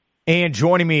And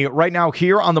joining me right now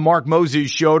here on the Mark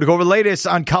Moses Show to go over the latest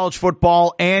on college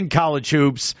football and college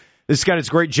hoops. This guy does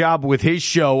a great job with his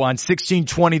show on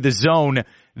 1620 The Zone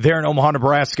there in Omaha,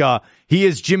 Nebraska. He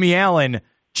is Jimmie Allen.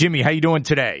 Jimmie, how you doing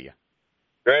today?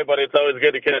 Great, buddy. It's always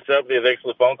good to catch up with you. Thanks for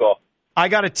the phone call. I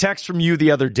got a text from you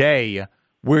the other day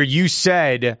where you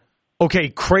said, okay,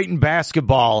 Creighton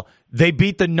basketball, they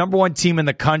beat the number one team in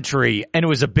the country, and it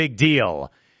was a big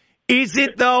deal. Is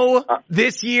it, though,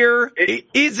 this year?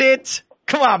 Is it?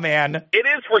 Come on, man. It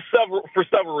is for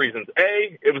several reasons.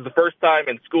 A, it was the first time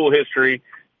in school history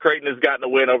Creighton has gotten a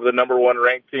win over the number one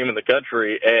ranked team in the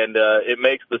country, and it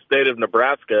makes the state of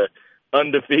Nebraska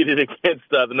undefeated against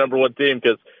the number one team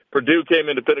because Purdue came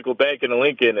into Pinnacle Bank in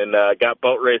Lincoln and got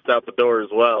boat raced out the door as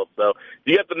well. So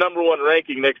you get the number one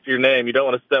ranking next to your name. You don't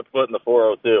want to step foot in the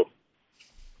 402.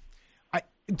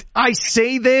 I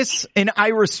say this, and I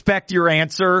respect your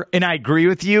answer, and I agree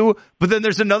with you, but then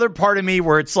there's another part of me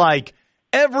where it's like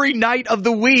every night of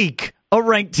the week a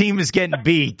ranked team is getting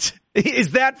beat. Is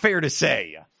that fair to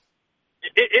say?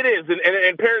 It is,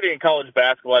 and parity in college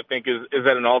basketball, I think, is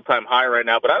at an all-time high right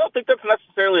now. But I don't think that's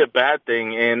necessarily a bad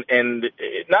thing. And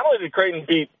not only did Creighton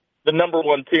beat the number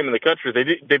one team in the country,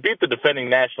 they beat the defending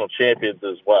national champions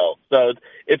as well. So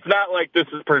it's not like this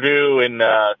is Purdue and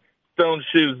Stone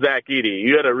Shoes Zach Edey.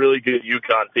 You had a really good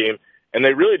UConn team, and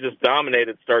they really just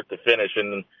dominated start to finish.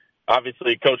 And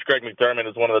obviously, Coach Greg McDermott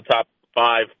is one of the top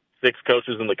 5-6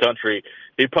 coaches in the country.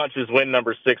 He punches win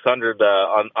number 600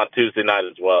 on Tuesday night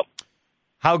as well.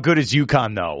 How good is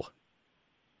UConn, though?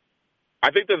 I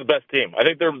think they're the best team. I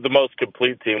think they're the most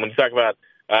complete team. When you talk about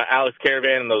Alex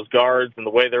Caravan and those guards and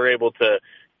the way they're able to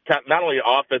not only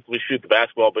offensively shoot the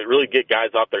basketball, but really get guys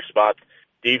off their spots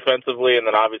defensively, and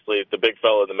then obviously the big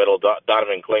fellow in the middle,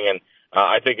 Donovan Clingan,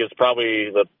 I think is probably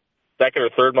the second or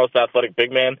third most athletic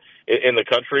big man in the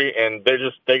country, and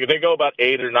they go about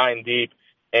 8 or 9 deep.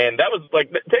 And that was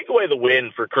like, take away the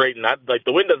win for Creighton.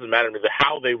 The win doesn't matter to me.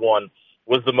 How they won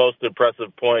was the most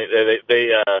impressive point.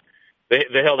 They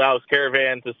held Alex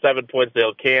Caravan to 7 points. They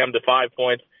held Cam to 5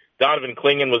 points. Donovan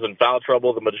Clingan was in foul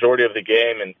trouble the majority of the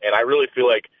game, and I really feel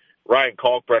like Ryan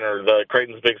Kalkbrenner, the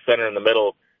Creighton's big center in the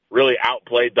middle, really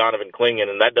outplayed Donovan Clingan,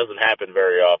 and that doesn't happen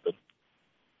very often.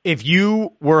 If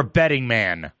you were a betting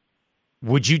man,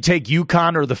 would you take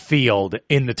UConn or the field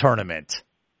in the tournament?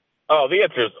 Oh, the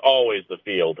answer is always the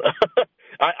field.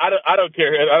 I don't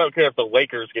care. I don't care if the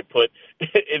Lakers get put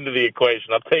into the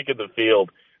equation. I'm taking the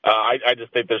field. I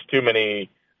just think there's too many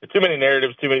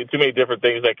narratives, too many different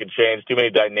things that could change, too many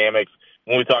dynamics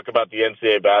when we talk about the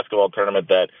NCAA basketball tournament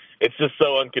that it's just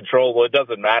so uncontrollable. It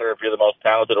doesn't matter if you're the most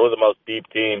talented or the most deep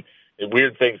team.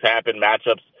 Weird things happen.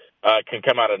 Matchups can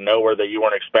come out of nowhere that you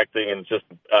weren't expecting, and it's just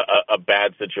a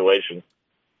bad situation.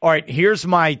 All right, here's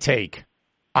my take.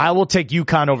 I will take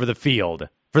UConn over the field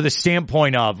for the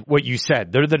standpoint of what you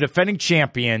said. They're the defending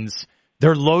champions.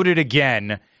 They're loaded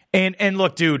again. And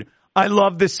look, dude, I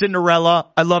love the Cinderella.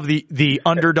 I love the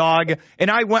underdog. And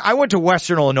I went to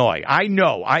Western Illinois. I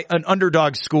know an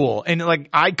underdog school, and like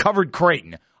I covered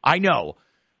Creighton. I know.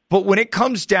 But when it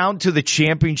comes down to the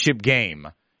championship game,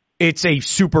 it's a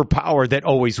superpower that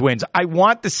always wins. I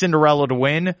want the Cinderella to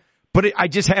win, but I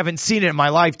just haven't seen it in my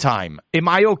lifetime. Am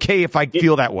I okay if I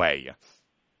feel that way?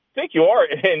 I think you are.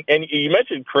 And you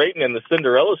mentioned Creighton and the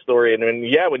Cinderella story. And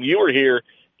when you were here,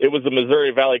 it was the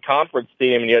Missouri Valley Conference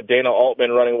team, and you had Dana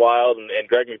Altman running wild and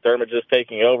Greg McDermott just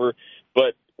taking over.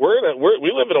 But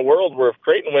we live in a world where if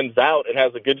Creighton wins out and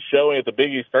has a good showing at the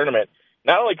Big East tournament,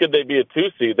 not only could they be a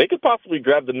 2 seed, they could possibly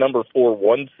grab the number 4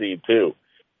 1 seed too.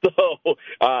 So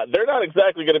they're not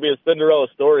exactly going to be a Cinderella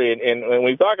story. And when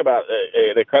we talk about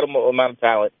an incredible amount of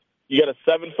talent, you got a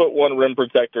 7'1" rim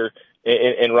protector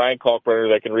in Ryan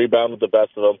Kalkbrenner that can rebound with the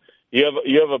best of them.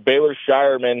 You have a Baylor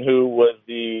Shireman who was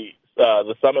the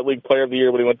Summit League Player of the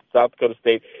Year when he went to South Dakota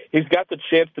State. He's got the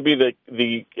chance to be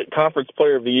the Conference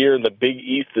Player of the Year in the Big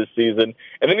East this season.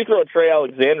 And then you throw a Trey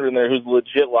Alexander in there who's a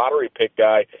legit lottery pick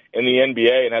guy in the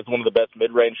NBA and has one of the best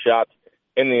mid-range shots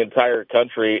in the entire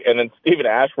country. And then Stephen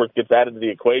Ashworth gets added to the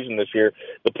equation this year,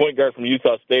 the point guard from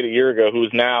Utah State a year ago,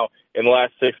 who's now in the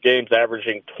last 6 games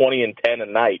averaging 20 and 10 a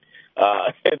night.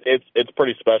 It's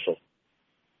pretty special.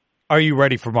 Are you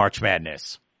ready for March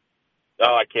Madness? Oh,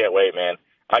 I can't wait, man.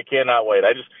 I cannot wait.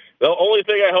 The only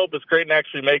thing I hope is Creighton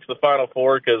actually makes the Final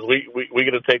Four, because we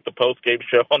get to take the post-game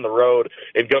show on the road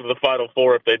and go to the Final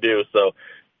Four if they do. So,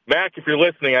 Mac, if you're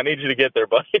listening, I need you to get there,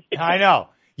 buddy. I know.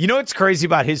 You know what's crazy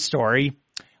about his story?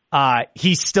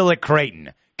 He's still at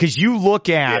Creighton, because you look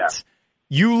at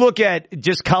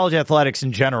just college athletics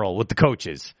in general with the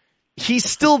coaches. He's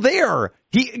still there.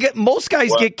 Most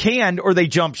guys get canned or they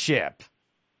jump ship.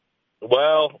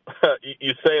 Well,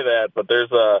 you say that, but there's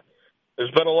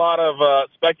been a lot of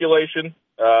speculation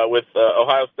with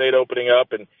Ohio State opening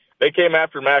up, and they came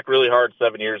after Mac really hard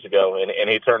 7 years ago, and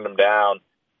he turned them down.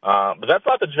 But that's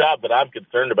not the job that I'm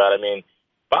concerned about. I mean,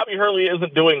 Bobby Hurley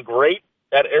isn't doing great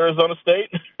at Arizona State,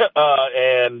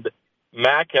 and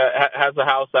Mac has a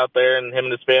house out there, and him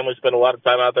and his family spend a lot of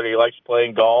time out there. He likes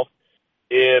playing golf.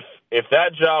 If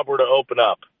that job were to open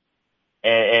up,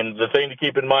 and the thing to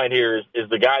keep in mind here is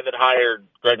the guy that hired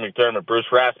Greg McDermott, Bruce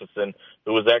Rasmussen,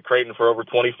 who was at Creighton for over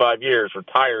 25 years,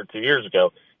 retired 2 years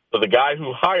ago. So the guy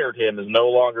who hired him is no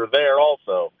longer there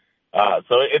also.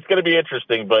 So it's going to be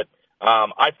interesting, but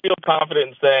I feel confident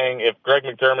in saying if Greg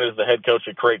McDermott is the head coach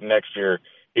at Creighton next year,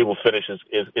 he will finish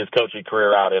his coaching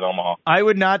career out in Omaha. I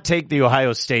would not take the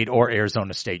Ohio State or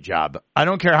Arizona State job. I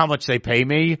don't care how much they pay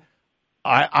me.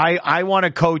 I want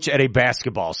to coach at a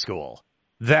basketball school.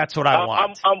 That's what I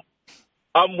want.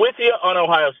 I'm with you on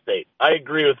Ohio State. I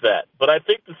agree with that. But I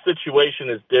think the situation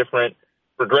is different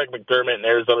for Greg McDermott in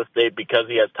Arizona State because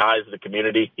he has ties to the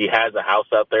community. He has a house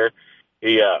out there.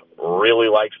 He really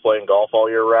likes playing golf all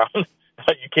year round.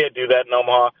 You can't do that in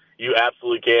Omaha. You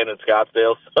absolutely can in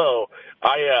Scottsdale. So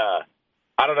I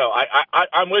don't know.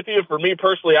 I'm with you. For me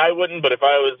personally, I wouldn't. But if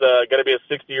I was going to be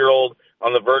a 60-year-old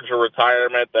on the verge of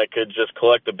retirement that could just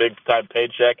collect a big-time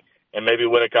paycheck and maybe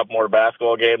win a couple more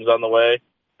basketball games on the way,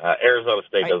 Arizona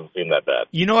State doesn't seem that bad.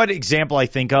 You know what example I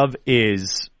think of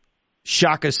is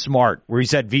Shaka Smart, where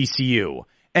he's at VCU.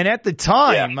 And at the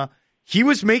time, he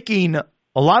was making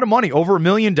a lot of money, over $1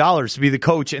 million to be the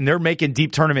coach, and they're making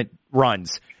deep tournament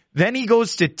runs. Then he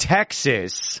goes to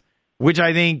Texas, which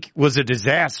I think was a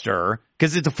disaster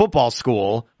because it's a football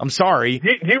school. I'm sorry. Do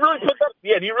you really put that?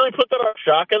 Yeah, do you really put that on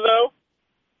Shaka though?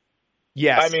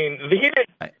 Yes. I mean,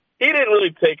 he didn't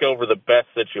really take over the best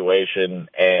situation,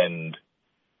 and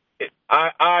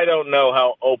I don't know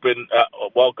how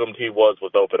welcomed he was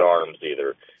with open arms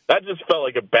either. That just felt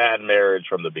like a bad marriage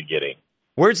from the beginning.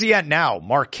 Where's he at now?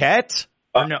 Marquette?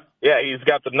 No? Yeah, he's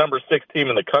got the number 6 team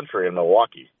in the country in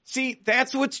Milwaukee. See,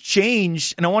 that's what's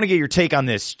changed, and I want to get your take on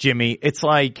this, Jimmy. It's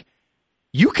like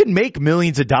you can make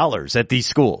millions of dollars at these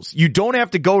schools. You don't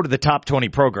have to go to the top 20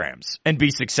 programs and be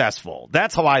successful.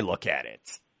 That's how I look at it.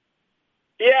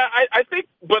 Yeah, I think,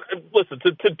 but listen,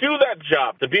 to do that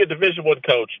job, to be a Division I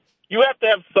coach, you have to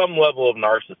have some level of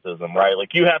narcissism, right?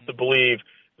 Like you have to believe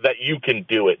that you can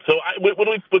do it. So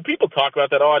when people talk about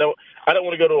that, I don't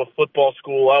want to go to a football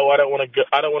school. I don't want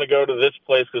to go to this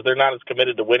place because they're not as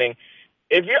committed to winning.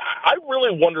 I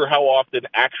really wonder how often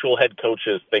actual head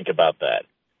coaches think about that,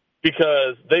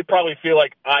 because they probably feel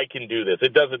like I can do this.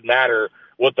 It doesn't matter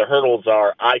what the hurdles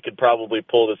are. I could probably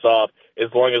pull this off as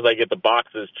long as I get the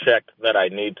boxes checked that I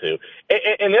need to.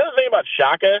 And the other thing about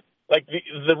Shaka, like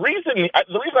the reason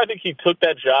I think he took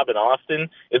that job in Austin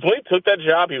is when he took that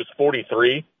job, he was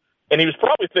 43, and he was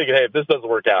probably thinking, "Hey, if this doesn't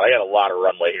work out, I got a lot of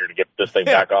runway here to get this thing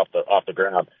back off the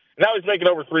ground." Now he's making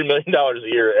over $3 million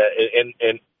a year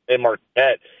in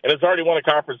Marquette, and has already won a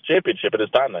conference championship in his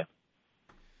time there.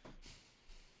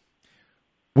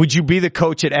 Would you be the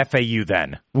coach at FAU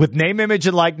then? With name, image,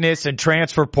 and likeness and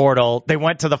transfer portal, they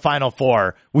went to the Final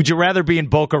Four. Would you rather be in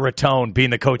Boca Raton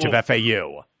being the coach of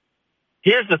FAU?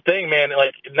 Here's the thing, man.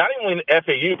 Like, not only in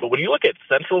FAU, but when you look at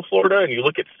Central Florida and you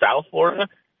look at South Florida,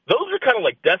 those are kind of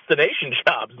like destination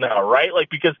jobs now, right? Like,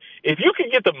 because if you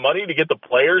can get the money to get the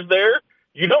players there,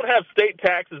 you don't have state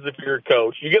taxes if you're a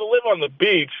coach. You get to live on the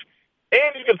beach,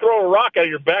 and you can throw a rock out of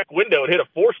your back window and hit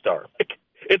a 4-star.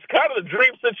 It's kind of the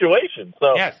dream situation.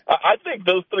 So yes. I think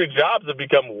those 3 jobs have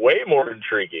become way more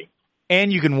intriguing.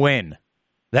 And you can win.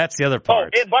 That's the other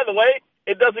part. Oh, and by the way,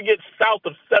 it doesn't get south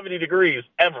of 70 degrees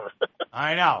ever.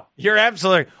 I know. You're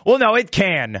absolutely. Well, no, it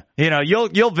can. You know,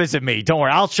 you'll visit me. Don't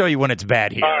worry. I'll show you when it's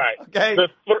bad here. All right. Okay.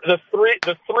 The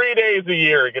 3 days a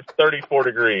year it gets 34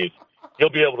 degrees.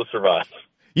 You'll be able to survive.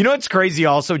 You know what's crazy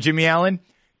also, Jimmy Allen?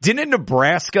 Didn't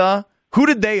Nebraska, who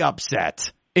did they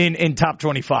upset in top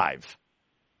 25?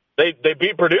 They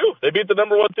beat Purdue. They beat the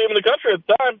number 1 team in the country at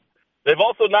the time. They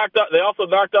also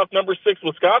knocked off number 6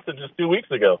 Wisconsin just 2 weeks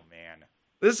ago. Oh, man,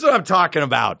 this is what I'm talking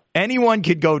about. Anyone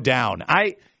could go down.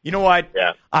 You know what?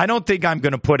 Yeah. I don't think I'm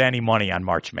going to put any money on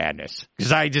March Madness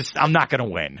because I'm not going to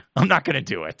win. I'm not going to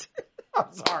do it.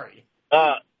 I'm sorry.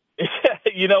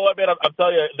 You know what, man? I'll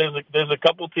tell you, there's a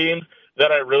couple teams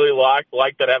that I really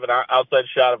like that have an outside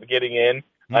shot of getting in.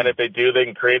 And if they do, they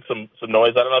can create some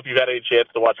noise. I don't know if you've had any chance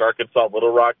to watch Arkansas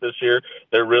Little Rock this year.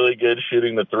 They're really good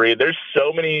shooting the 3. There's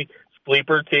so many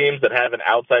sleeper teams that have an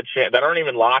outside chance, that aren't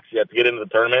even locks yet to get into the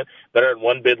tournament, that are in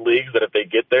one bid leagues, that if they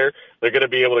get there, they're going to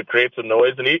be able to create some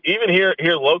noise. And even here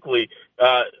locally,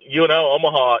 UNO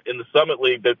Omaha in the Summit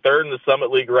League, they're third in the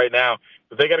Summit League right now.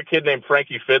 But they got a kid named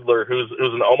Frankie Fiddler who's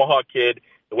an Omaha kid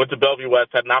that went to Bellevue West,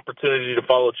 had an opportunity to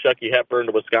follow Chucky Hepburn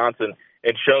to Wisconsin,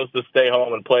 and chose to stay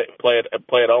home and play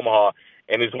at Omaha.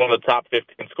 And he's one of the top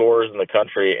 15 scorers in the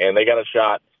country, and they got a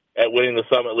shot at winning the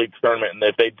Summit League tournament. And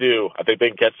if they do, I think they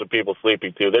can catch some people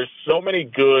sleeping too. There's so many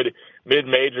good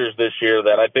mid-majors this year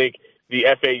that I think the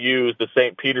FAUs, the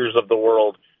St. Peters of the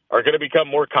world, are going to become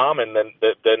more common than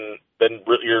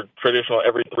your traditional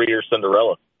every 3-year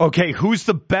Cinderella. Okay, who's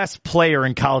the best player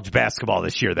in college basketball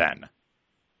this year then?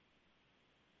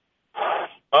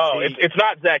 Oh, it's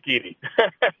not Zach Edey.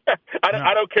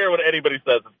 I don't care what anybody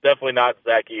says. It's definitely not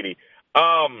Zach Edey.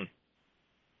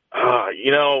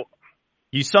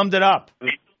 You summed it up.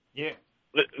 Yeah.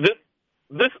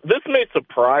 This may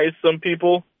surprise some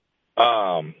people,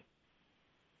 but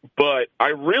I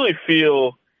really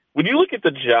feel when you look at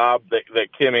the job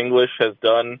that Kim English has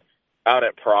done out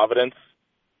at Providence,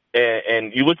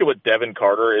 and you look at what Devin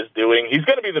Carter is doing, he's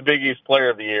going to be the Big East Player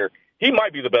of the Year. He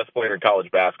might be the best player in college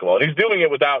basketball, and he's doing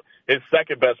it without his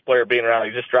second best player being around.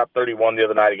 He just dropped 31 the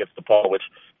other night against DePaul, which,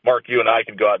 Mark, you and I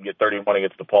can go out and get 31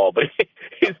 against DePaul, but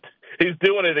he's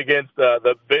doing it against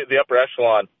the upper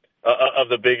echelon of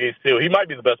the Big East, too. He might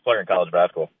be the best player in college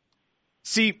basketball.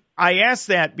 See, I asked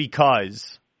that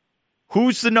because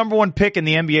who's the number one pick in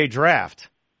the NBA draft?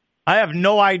 I have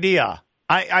no idea.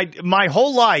 My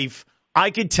whole life, I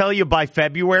could tell you by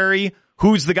February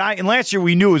who's the guy. And last year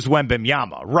we knew it was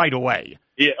Wembanyama right away.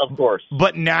 Yeah, of course.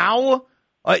 But now,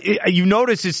 you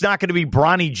notice it's not going to be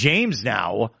Bronny James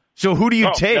now. So who do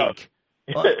you take?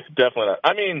 No. Definitely not.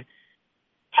 I mean,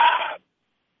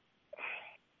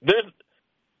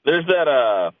 there's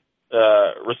that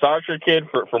Rasandra kid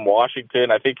from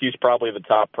Washington. I think he's probably the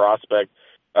top prospect.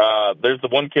 There's the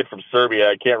one kid from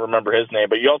Serbia. I can't remember his name.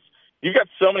 But you've got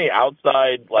so many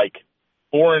outside,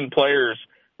 foreign players.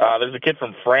 There's a kid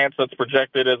from France that's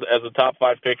projected as a top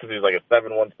 5 pick because he's like a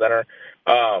 7-1 center.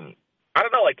 I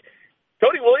don't know,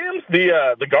 Cody Williams,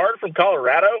 the guard from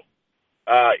Colorado,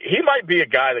 he might be a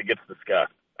guy that gets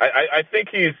discussed. I think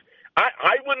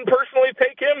I wouldn't personally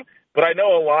take him, but I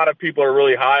know a lot of people are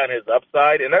really high on his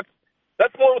upside, and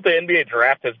that's more what the NBA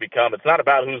draft has become. It's not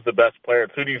about who's the best player.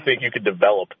 It's who do you think you could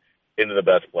develop into the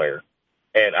best player.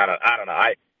 And I don't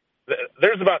know.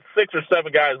 There's about 6 or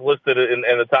 7 guys listed in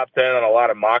the top 10 on a lot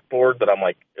of mock boards that I'm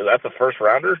like, that's a first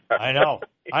rounder. I know.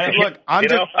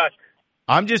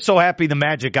 I'm just so happy the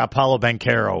Magic got Paolo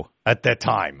Banchero at that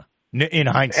time. In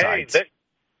hindsight, hey,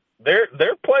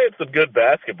 they're playing some good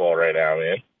basketball right now,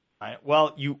 man.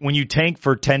 Well, when you tank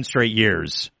for 10 straight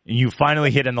years, you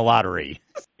finally hit in the lottery.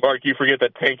 Mark, you forget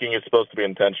that tanking is supposed to be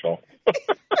intentional.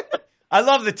 I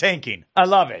love the tanking. I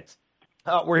love it.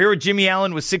 We're here with Jimmie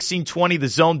Allen with 1620, the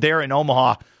zone there in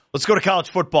Omaha. Let's go to college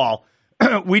football.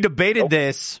 We debated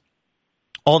this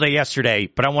all day yesterday,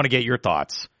 but I want to get your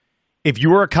thoughts. If you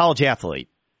were a college athlete,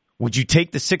 would you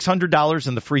take the $600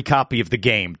 and the free copy of the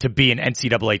game to be an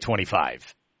NCAA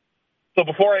 25? So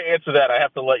before I answer that, I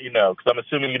have to let you know, because I'm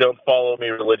assuming you don't follow me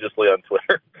religiously on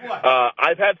Twitter.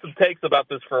 I've had some takes about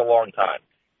this for a long time.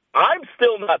 I'm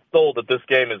still not sold that this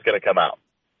game is going to come out.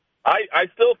 I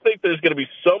still think there's going to be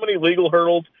so many legal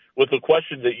hurdles with the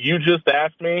questions that you just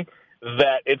asked me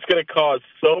that it's going to cause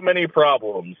so many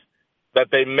problems that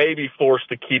they may be forced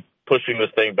to keep pushing this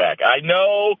thing back. I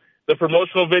know the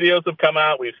promotional videos have come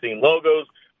out. We've seen logos.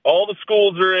 All the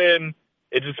schools are in.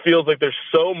 It just feels like there's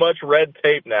so much red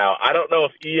tape now. I don't know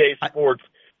if EA Sports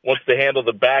wants to handle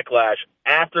the backlash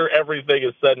after everything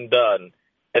is said and done,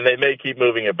 and they may keep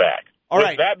moving it back.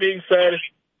 With that being said,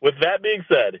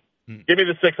 give me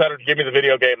the 600. Give me the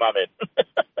video game I'm in.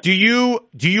 Do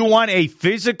you want a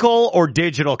physical or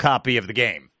digital copy of the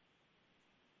game?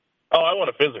 Oh, I want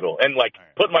a physical, and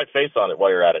put my face on it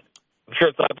while you're at it. I'm sure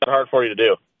it's not that hard for you to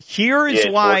do. Here's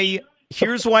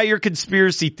why your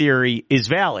conspiracy theory is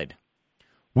valid.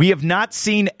 We have not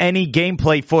seen any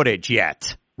gameplay footage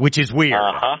yet, which is weird.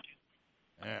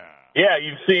 Yeah,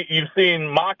 you've seen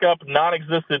mock-up,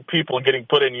 non-existent people getting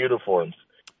put in uniforms.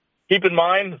 Keep in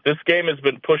mind, this game has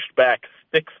been pushed back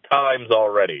 6 times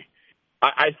already.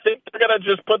 I think they're going to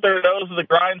just put their nose to the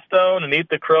grindstone and eat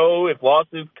the crow if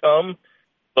lawsuits come.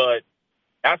 But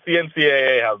ask the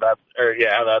NCAA how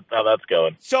that's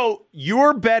going. So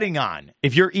you're betting on,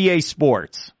 if you're EA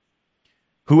Sports,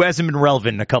 who hasn't been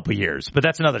relevant in a couple of years, but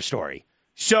that's another story.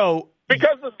 So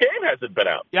because this game hasn't been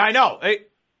out. Yeah, I know.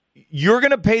 You're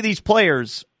going to pay these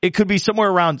players, it could be somewhere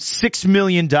around $6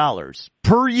 million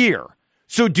per year.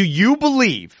 So do you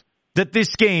believe that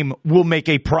this game will make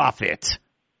a profit,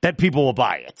 that people will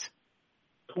buy it.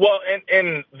 Well,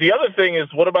 and the other thing is,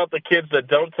 what about the kids that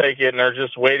don't take it and are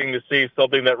just waiting to see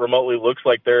something that remotely looks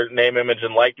like their name, image,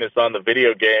 and likeness on the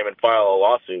video game and file a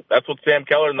lawsuit? That's what Sam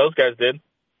Keller and those guys did.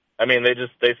 I mean, they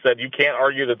said, you can't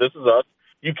argue that this is us.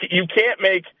 You can't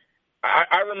make.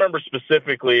 I remember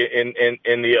specifically in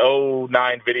the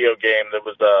 09 video game that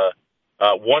was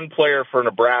one player for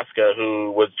Nebraska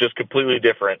who was just completely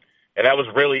different. And that was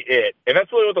really it. And that's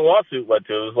really what the lawsuit led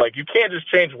to. It was like, you can't just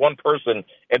change one person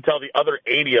and tell the other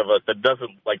 80 of us that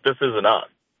doesn't, like, this isn't us.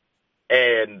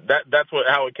 And that's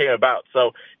how it came about.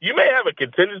 So you may have a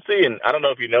contingency, and I don't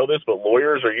know if you know this, but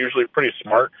lawyers are usually pretty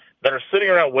smart, that are sitting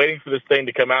around waiting for this thing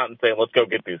to come out and saying, let's go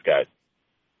get these guys.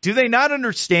 Do they not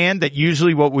understand that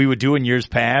usually what we would do in years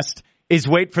past is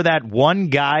wait for that one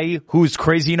guy who's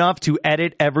crazy enough to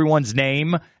edit everyone's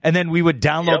name, and then we would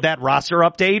download that roster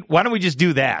update? Why don't we just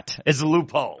do that as a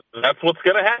loophole? That's what's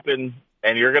going to happen,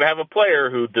 and you're going to have a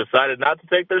player who decided not to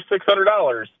take their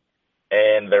 $600,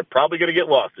 and they're probably going to get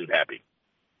lawsuit happy.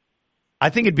 I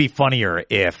think it'd be funnier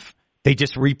if they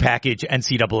just repackage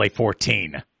NCAA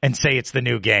 14 and say it's the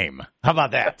new game. How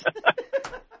about that?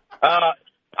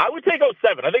 I would take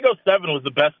 07. I think 07 was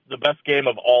the best game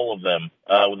of all of them.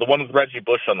 The one with Reggie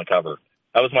Bush on the cover.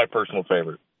 That was my personal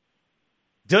favorite.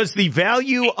 Does the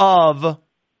value of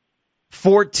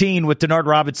 14 with Denard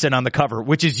Robinson on the cover,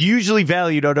 which is usually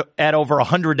valued at over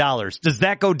 $100, does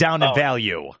that go down in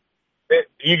value?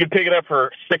 You can pick it up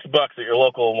for $6 at your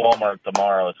local Walmart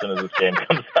tomorrow as soon as this game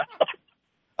comes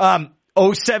out.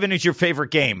 07 is your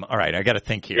favorite game. All right, I got to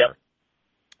think here. Yep.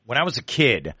 When I was a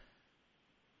kid,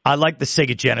 I liked the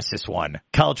Sega Genesis one,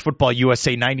 College Football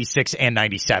USA 96 and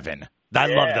 97. I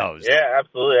love those. Yeah,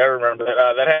 absolutely. I remember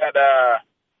that. That had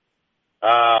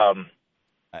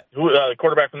the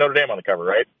quarterback from Notre Dame on the cover,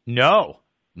 right? No.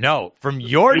 From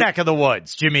your neck of the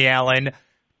woods, Jimmie Allen,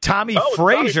 Tommy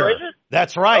Frazier.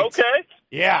 That's right. Okay.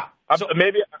 Yeah.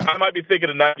 Maybe I might be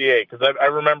thinking of 98 because I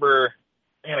remember.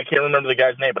 Man, I can't remember the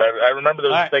guy's name, but I remember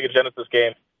there was a Sega Genesis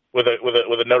game with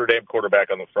a Notre Dame quarterback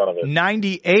on the front of it.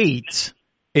 98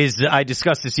 is, I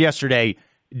discussed this yesterday,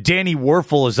 Danny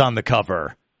Werfel is on the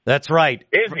cover. That's right.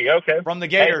 Is he? Okay. From the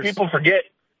Gators. Hey,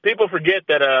 people forget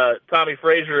that Tommy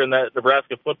Frazier and that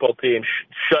Nebraska football team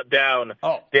shut down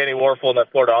Danny Werfel and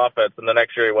that Florida offense, and the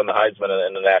next year he won the Heisman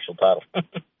and the national title.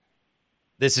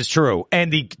 This is true.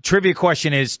 And the trivia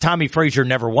question is, Tommy Frazier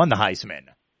never won the Heisman.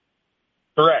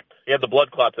 Correct. He had the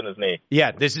blood clots in his knee.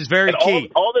 Yeah, this is very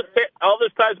key. All this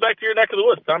ties back to your neck of the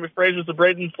woods. Tommy Frazier's the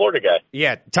Braden, Florida guy.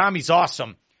 Yeah, Tommy's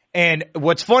awesome. And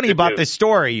what's funny about this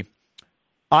story,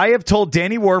 I have told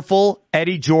Danny Werfel,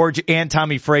 Eddie George, and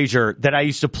Tommy Frazier that I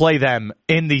used to play them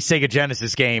in the Sega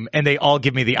Genesis game, and they all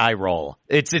give me the eye roll.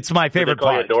 It's my favorite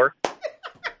part.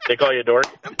 They call you a dork?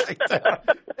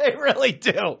 They really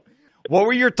do. What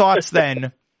were your thoughts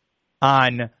then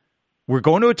on, we're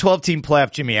going to a 12-team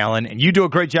playoff, Jimmie Allen, and you do a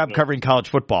great job covering college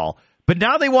football, but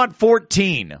now they want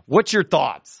 14. What's your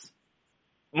thoughts?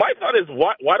 My thought is,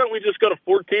 why don't we just go to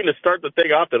 14 to start the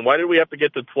thing off then? Why did we have to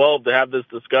get to 12 to have this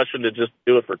discussion to just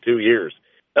do it for 2 years?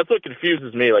 That's what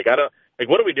confuses me. What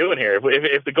are we doing here?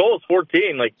 If the goal is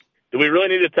 14, do we really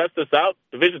need to test this out?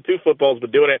 Division II football's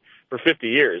been doing it for 50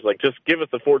 years. Just give us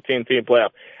a 14-team playoff.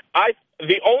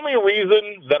 The only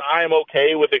reason that I am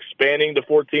okay with expanding to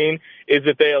 14 is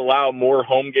that they allow more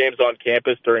home games on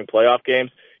campus during playoff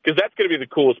games, because that's going to be the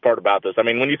coolest part about this. I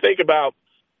mean, when you think about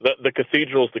the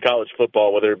cathedrals to college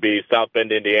football, whether it be South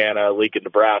Bend, Indiana, Lincoln,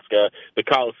 Nebraska, the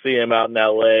Coliseum out in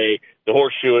L.A., the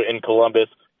Horseshoe in Columbus,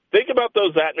 think about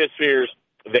those atmospheres,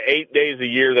 the 8 days a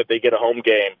year that they get a home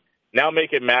game. Now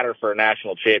make it matter for a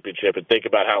national championship, and think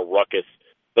about how ruckus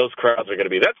those crowds are going to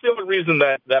be. That's the only reason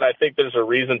that I think there's a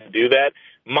reason to do that.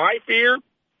 My fear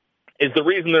is the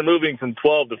reason they're moving from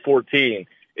 12 to 14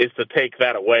 is to take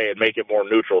that away and make it more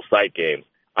neutral site games.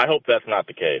 I hope that's not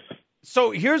the case.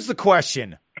 So here's the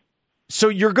question. So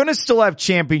you're going to still have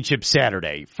championship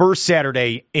Saturday, first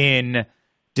Saturday in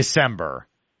December.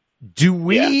 Do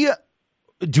we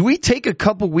take a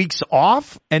couple weeks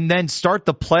off and then start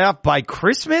the playoff by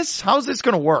Christmas? How's this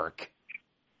going to work?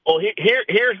 Well,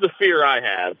 here's the fear I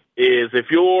have is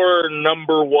if you're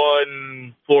number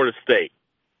one Florida State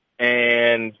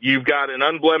and you've got an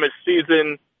unblemished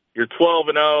season, you're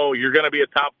 12-0, you're going to be a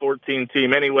top 14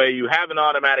 team anyway, you have an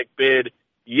automatic bid.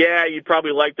 Yeah, you'd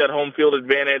probably like that home field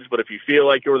advantage, but if you feel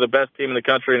like you're the best team in the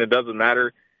country and it doesn't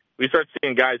matter, we start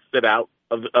seeing guys sit out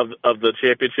of the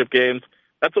championship games.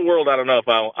 That's a world I don't know if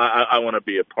I want to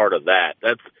be a part of that.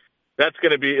 That's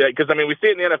going to be – because, I mean, we see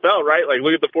it in the NFL, right?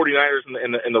 Look at the 49ers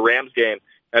in the Rams game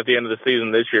at the end of the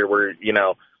season this year where,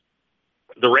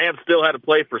 the Rams still had to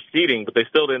play for seeding, but they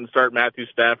still didn't start Matthew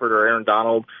Stafford or Aaron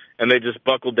Donald, and they just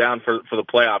buckled down for the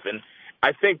playoff. And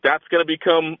I think that's going to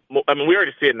become – I mean, we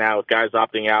already see it now with guys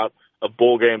opting out of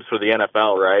bowl games for the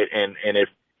NFL, right? And if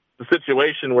the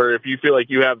situation where if you feel like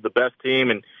you have the best team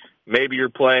and maybe you're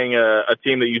playing a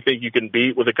team that you think you can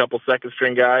beat with a couple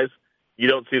second-string guys, you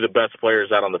don't see the best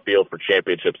players out on the field for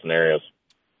championship scenarios.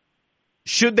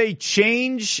 Should they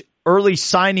change early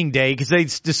signing day? Because they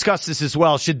discussed this as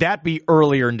well. Should that be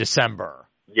earlier in December?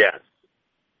 Yes.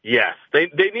 They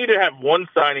need to have one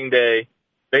signing day.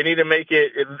 They need to make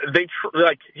it.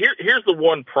 Here's the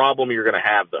one problem you're going to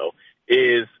have though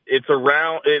is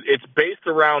it's based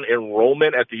around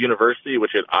enrollment at the university,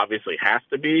 which it obviously has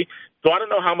to be. So I don't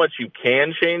know how much you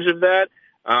can change of that,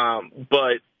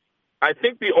 but I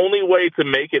think the only way to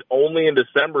make it only in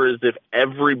December is if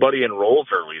everybody enrolls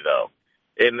early though.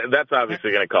 And that's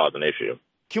obviously going to cause an issue.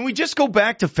 Can we just go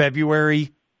back to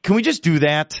February? Can we just do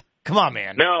that? Come on,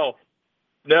 man. No,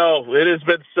 it has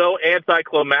been so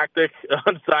anticlimactic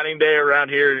on signing day around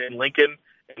here in Lincoln,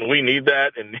 and we need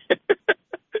that. And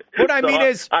what I mean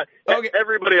is, okay,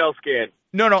 everybody else can.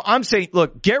 No, I'm saying,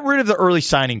 look, get rid of the early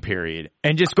signing period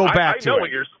and just go back to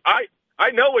it. I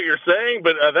know what you're saying,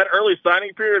 but that early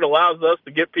signing period allows us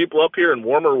to get people up here in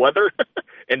warmer weather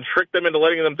and trick them into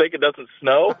letting them think it doesn't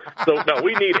snow. So, no,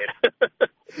 we need it.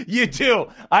 You do.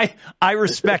 I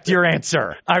respect your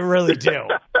answer. I really do.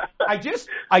 I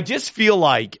just feel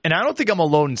like, and I don't think I'm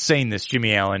alone in saying this,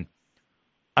 Jimmie Allen,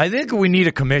 I think we need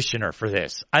a commissioner for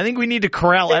this. I think we need to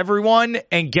corral everyone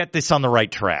and get this on the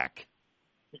right track.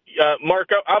 Mark,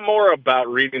 I'm more about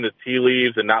reading the tea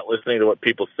leaves and not listening to what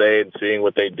people say and seeing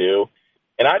what they do.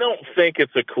 And I don't think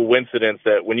it's a coincidence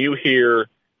that when you hear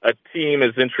a team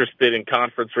is interested in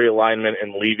conference realignment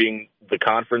and leaving the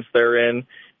conference they're in,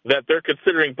 that they're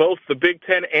considering both the Big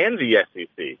Ten and the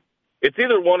SEC. It's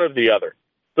either one or the other.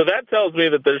 So that tells me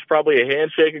that there's probably a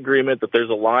handshake agreement, that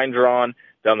there's a line drawn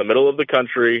down the middle of the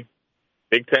country.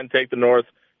 Big Ten take the North,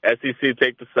 SEC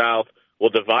take the South.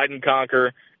 We'll divide and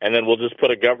conquer, and then we'll just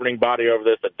put a governing body over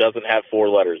this that doesn't have four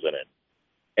letters in it.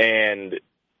 And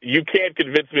you can't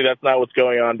convince me that's not what's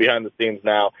going on behind the scenes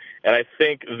now. And I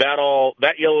think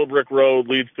that yellow brick road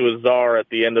leads to a czar at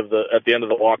the end of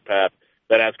the walk path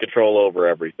that has control over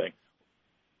everything.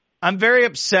 I'm very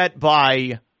upset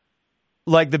by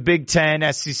like the Big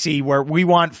Ten, SEC, where we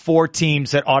want four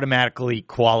teams that automatically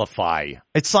qualify.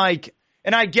 It's like,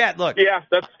 and I get, look. Yeah,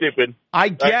 that's stupid. I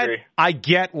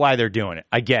get why they're doing it.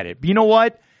 I get it. But you know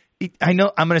what? I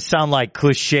know I'm going to sound like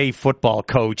cliche football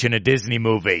coach in a Disney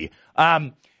movie.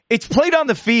 It's played on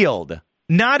the field,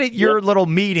 not at your little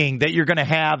meeting that you're going to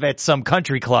have at some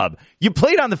country club. You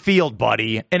played on the field,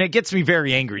 buddy, and it gets me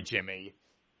very angry, Jimmie.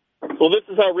 Well, this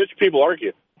is how rich people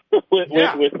argue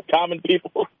with common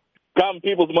people's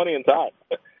money and time.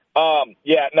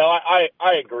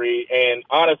 I agree. And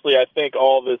honestly, I think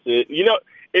all this is,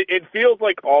 it feels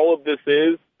like all of this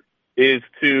is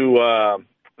to,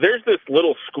 there's this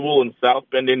little school in South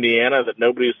Bend, Indiana that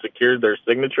nobody's secured their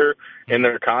signature in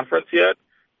their conference yet.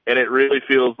 And it really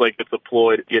feels like it's a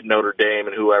ploy to get Notre Dame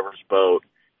and whoever's boat.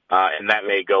 And that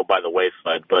may go by the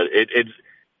wayside, but it's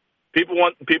people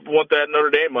want that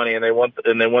Notre Dame money and they want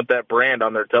that brand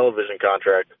on their television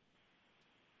contract.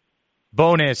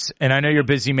 Bonus, and I know you're a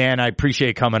busy man. I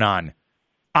appreciate coming on.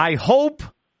 I hope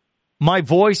my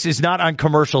voice is not on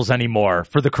commercials anymore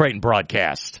for the Creighton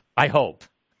broadcast. I hope.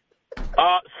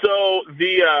 So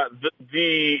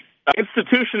the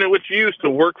institution in which you used to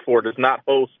work for does not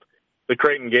host the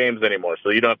Creighton games anymore, so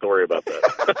you don't have to worry about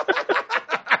that.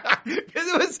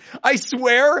 I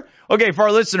swear. Okay, for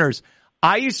our listeners,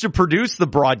 I used to produce the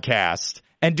broadcast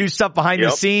and do stuff behind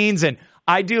the scenes, and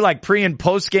I do like pre and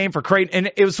post game for Creighton,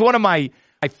 and it was one of my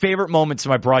favorite moments of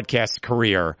my broadcast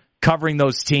career, covering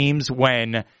those teams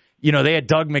when, they had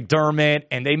Doug McDermott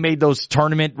and they made those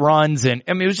tournament runs, and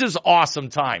I mean, it was just an awesome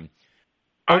time.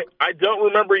 I don't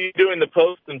remember you doing the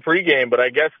post and pregame, but I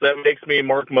guess that makes me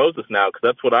Mark Moses now because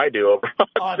that's what I do over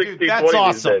on 1620. Dude, that's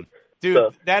awesome. Dude,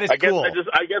 so that is cool. I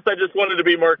guess I just wanted to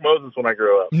be Mark Moses when I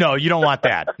grew up. No, you don't want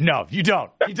that. No, you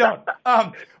don't. You don't.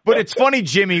 But it's funny,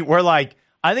 Jimmie, we're like,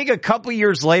 I think a couple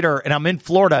years later, and I'm in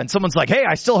Florida, and someone's like, hey,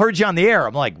 I still heard you on the air.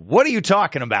 I'm like, what are you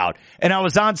talking about? And I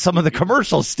was on some of the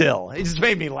commercials still. It just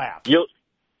made me laugh.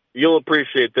 You'll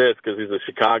appreciate this because he's a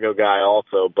Chicago guy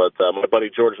also, but my buddy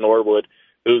George Norwood,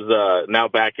 who's now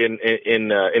back in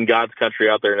God's country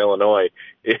out there in Illinois,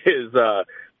 is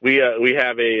we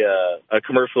have a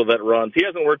commercial that runs. He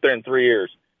hasn't worked there in 3 years.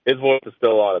 His voice is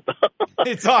still on it.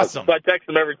 It's awesome. So I text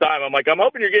him every time. I'm like, I'm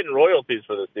hoping you're getting royalties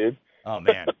for this, dude. Oh,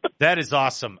 man. That is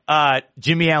awesome.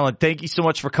 Jimmie Allen, thank you so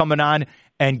much for coming on.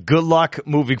 and good luck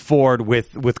moving forward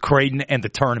with Creighton and the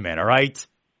tournament, all right?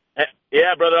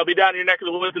 Yeah, brother, I'll be down in your neck of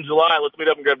the woods in July. Let's meet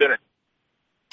up and grab dinner.